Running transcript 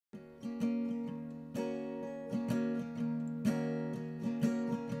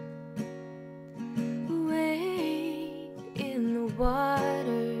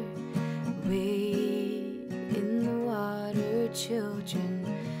water, wade in the water, children,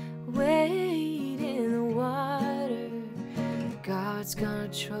 wade in the water. God's gonna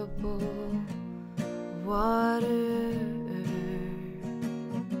trouble water.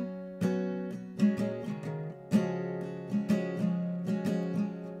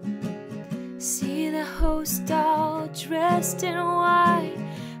 See the host all dressed in white,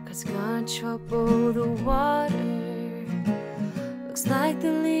 God's gonna trouble the water. Looks like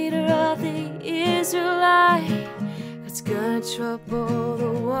the leader of the Israelite, God's gonna trouble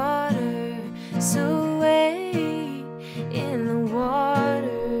the water. So wade in the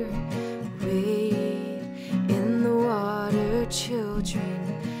water, wade in the water, children,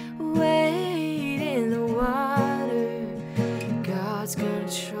 wade in the water. God's gonna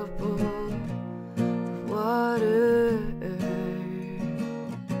trouble the water.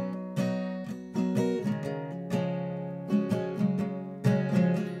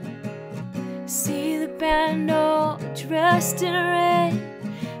 See the band all dressed in red,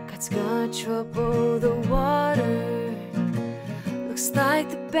 God's gonna trouble the water. Looks like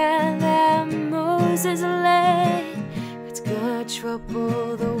the band that Moses led, God's gonna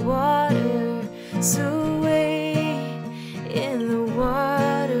trouble the water. So wade in the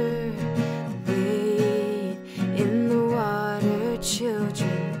water, wade in the water,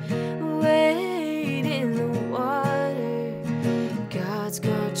 children, wade in the water. God's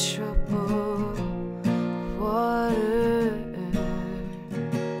gonna trouble water.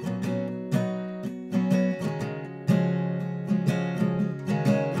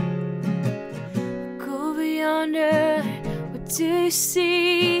 Go over yonder, what do you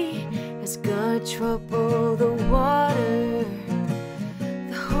see? It's gonna trouble the water.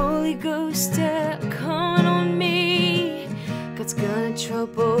 The Holy Ghost coming on me, God's gonna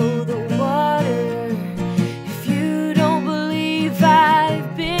trouble the water. If you don't believe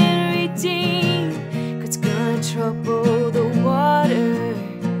I've been redeemed, God's gonna trouble the water.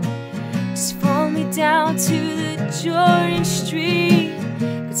 Just follow me down to the Jordan street,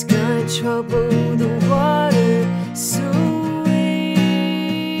 God's gonna trouble the water. So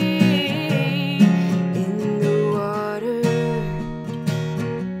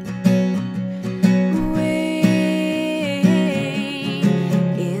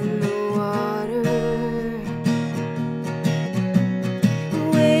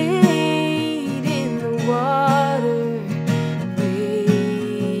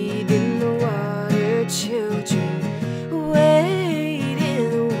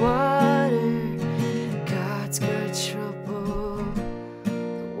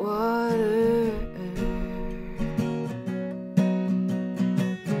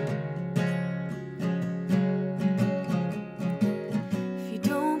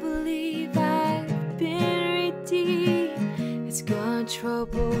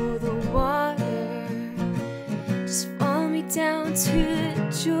trouble the water. Just follow me down to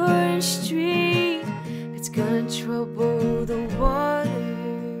the Jordan street, it's gonna trouble the water.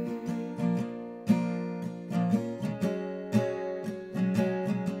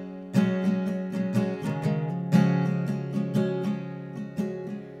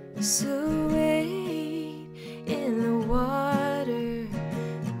 So wade in the water,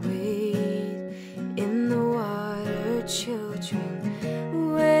 wade in the water, children,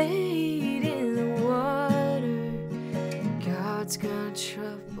 wade in the water. God's gonna try.